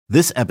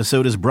This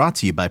episode is brought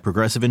to you by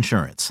Progressive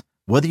Insurance.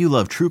 Whether you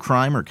love true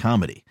crime or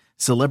comedy,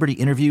 celebrity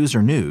interviews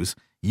or news,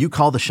 you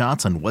call the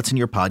shots on what's in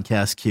your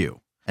podcast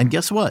queue. And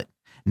guess what?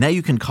 Now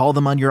you can call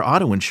them on your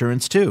auto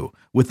insurance too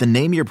with the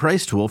Name Your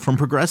Price tool from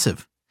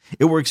Progressive.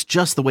 It works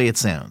just the way it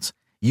sounds.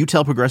 You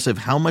tell Progressive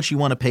how much you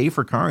want to pay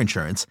for car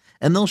insurance,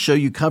 and they'll show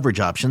you coverage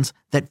options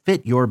that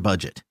fit your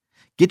budget.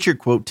 Get your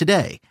quote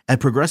today at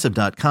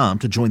Progressive.com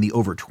to join the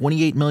over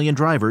 28 million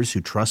drivers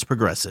who trust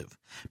Progressive.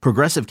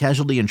 Progressive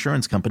Casualty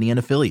Insurance Company and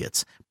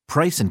Affiliates.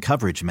 Price and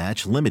coverage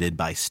match limited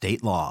by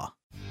state law.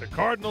 The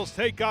Cardinals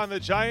take on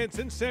the Giants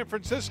in San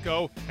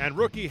Francisco, and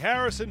rookie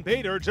Harrison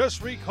Bader,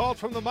 just recalled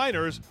from the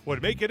minors,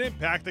 would make an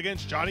impact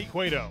against Johnny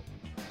Cueto.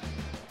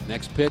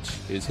 Next pitch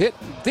is hit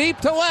deep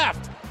to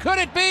left. Could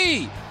it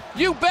be?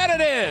 You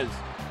bet it is.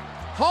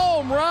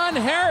 Home run,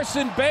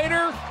 Harrison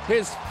Bader,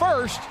 his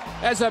first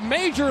as a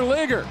major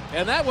leaguer,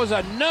 and that was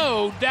a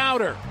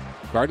no-doubter.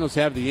 Cardinals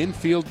have the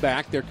infield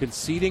back. They're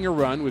conceding a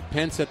run with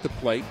Pence at the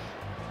plate.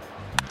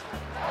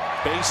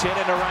 Base hit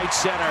into right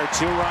center.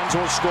 2 runs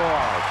will score.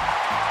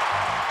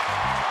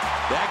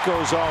 That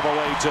goes all the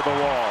way to the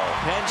wall.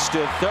 Pence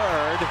to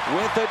third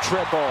with a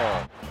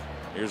triple.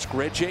 Here's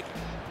Grichuk.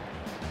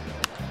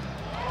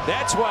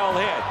 That's well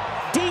hit.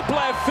 Deep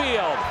left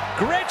field.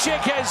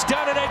 Grichuk has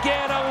done it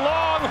again. A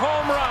long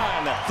home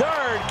run.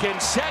 Third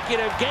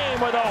consecutive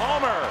game with a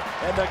homer.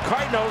 And the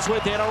Cardinals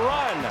within a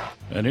run.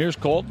 And here's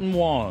Colton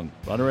Wong.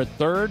 Runner at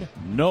third.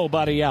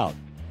 Nobody out.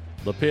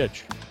 The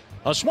pitch.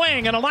 A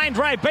swing and a line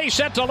drive base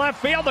hit to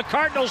left field. The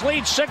Cardinals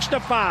lead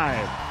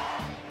 6-5.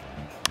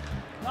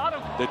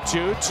 The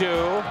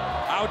 2-2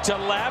 out to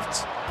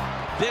left.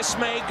 This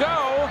may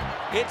go.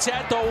 It's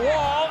at the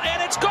wall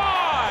and it's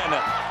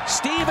gone.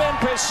 Stephen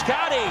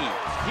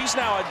Piscotty. He's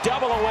now a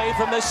double away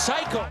from the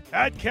cycle.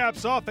 That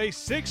caps off a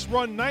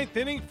 6-run ninth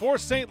inning for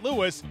St.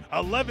 Louis.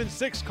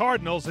 11-6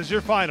 Cardinals is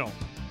your final.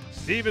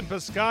 Stephen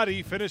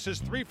Piscotty finishes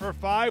 3 for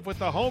 5 with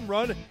the home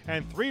run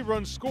and 3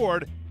 runs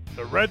scored.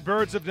 The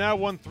Redbirds have now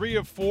won 3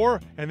 of 4,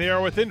 and they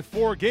are within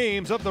 4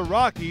 games of the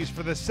Rockies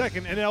for the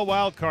second NL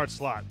wildcard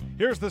slot.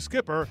 Here's the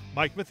skipper,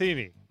 Mike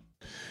Matheny.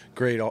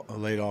 Great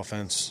late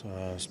offense,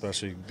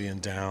 especially being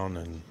down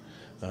and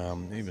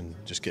even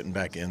just getting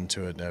back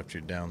into it after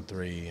you're down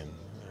 3 and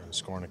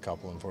scoring a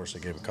couple.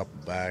 Unfortunately, gave a couple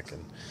back.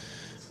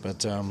 But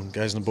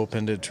guys in the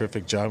bullpen did a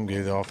terrific job and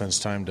gave the offense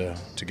time to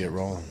get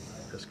rolling.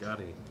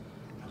 Piscotty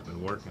has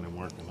been working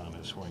on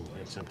his swing.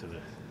 Gets into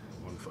the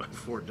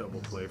 1-5-4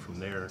 double play from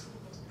there.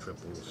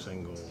 Triple,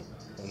 single,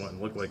 home run.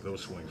 Looked like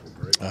those swings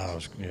were great. Oh,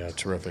 yeah,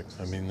 terrific.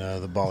 I mean,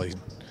 the ball,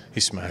 he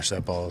smashed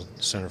that ball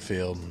center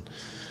field.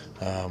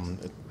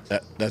 And,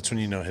 that's when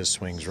you know his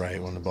swing's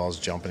right, when the ball's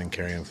jumping and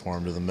carrying for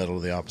him to the middle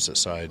of the opposite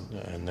side.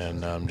 And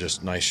then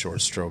just nice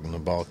short stroke and the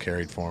ball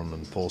carried for him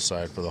and pull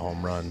side for the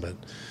home run.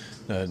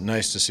 But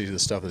nice to see the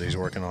stuff that he's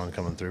working on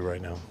coming through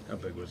right now. How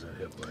big was that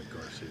hit by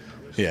Garcia?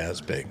 Yeah,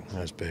 that's big.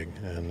 That's big.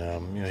 And,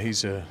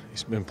 he's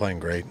been playing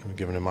great. We've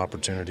given him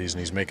opportunities, and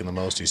he's making the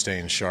most. He's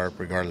staying sharp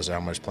regardless of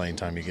how much playing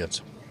time he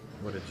gets.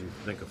 What did you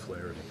think of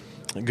Flaherty?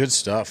 Good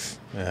stuff.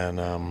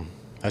 And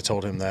I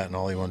told him that, and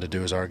all he wanted to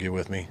do was argue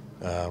with me.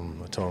 I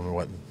told him there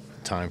wasn't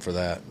time for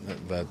that.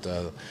 But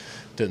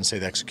didn't say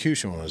the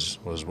execution was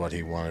what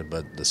he wanted,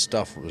 but the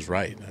stuff was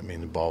right. I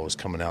mean, the ball was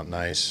coming out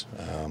nice.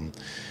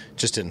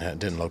 Just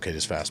didn't locate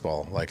his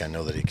fastball like I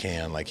know that he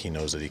can, like he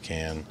knows that he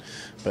can.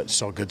 But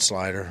saw a good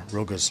slider,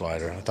 real good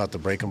slider. I thought the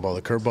breaking ball,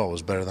 the curveball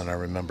was better than I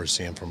remember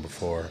seeing from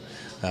before.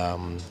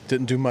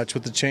 Didn't do much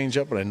with the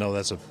changeup, but I know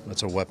that's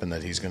a weapon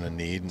that he's going to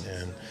need.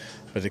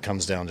 But it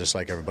comes down just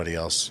like everybody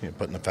else,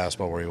 putting the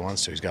fastball where he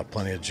wants to. He's got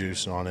plenty of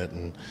juice on it,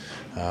 and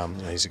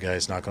he's a guy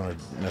that's not going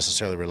to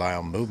necessarily rely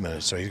on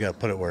movement, so he's got to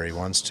put it where he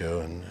wants to,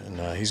 and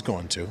he's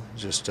going to.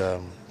 Just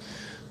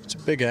it's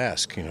a big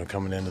ask,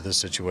 coming into this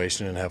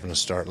situation and having to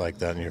start like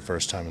that in your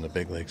first time in the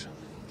big leagues.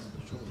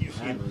 You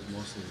had was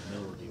mostly the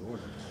middle of the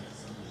order.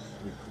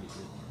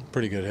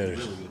 Pretty good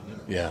hitters.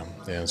 Yeah,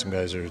 and some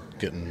guys are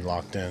getting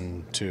locked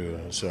in too.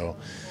 So,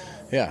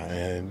 yeah,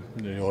 and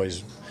you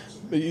always.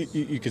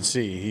 You could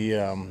see he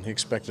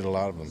expected a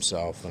lot of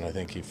himself, and I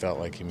think he felt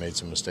like he made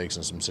some mistakes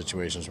in some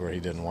situations where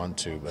he didn't want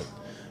to. But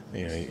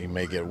he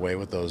may get away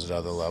with those at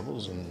other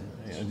levels, and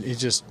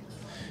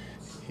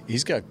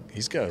he's got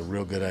a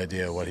real good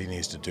idea of what he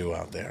needs to do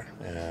out there,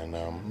 and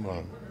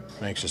I'm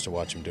anxious to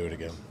watch him do it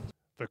again.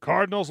 The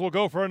Cardinals will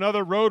go for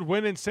another road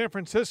win in San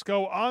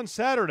Francisco on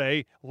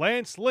Saturday.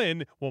 Lance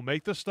Lynn will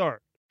make the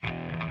start.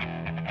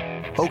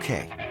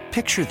 Okay,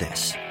 picture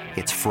this.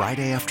 It's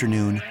Friday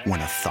afternoon when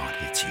a thought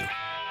hits you.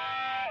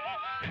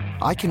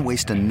 I can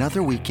waste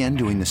another weekend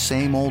doing the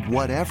same old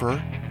whatever,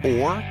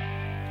 or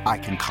I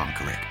can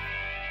conquer it.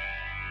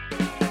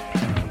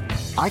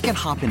 I can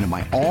hop into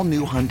my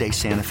all-new Hyundai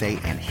Santa Fe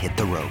and hit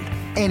the road.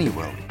 Any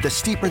road. The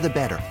steeper, the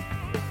better.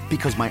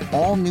 Because my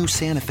all-new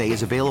Santa Fe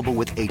is available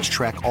with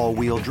H-Track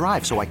all-wheel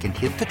drive, so I can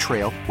hit the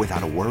trail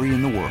without a worry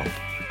in the world.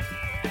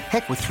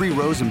 Heck, with 3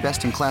 rows and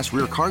best-in-class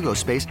rear cargo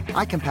space,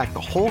 I can pack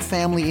the whole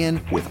family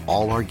in with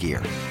all our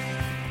gear.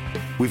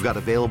 We've got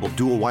available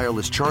dual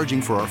wireless charging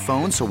for our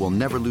phones, so we'll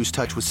never lose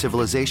touch with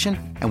civilization,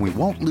 and we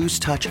won't lose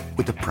touch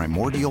with the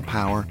primordial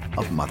power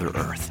of Mother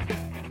Earth.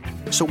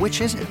 So which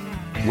is it?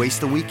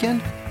 Waste the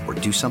weekend or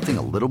do something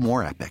a little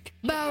more epic?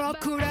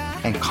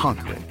 And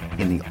conquer it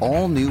in the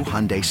all-new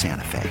Hyundai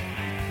Santa Fe.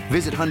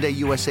 Visit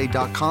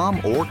HyundaiUSA.com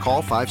or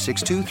call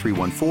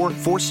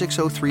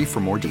 562-314-4603 for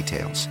more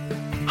details.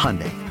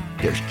 Hyundai,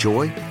 there's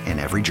joy in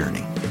every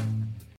journey.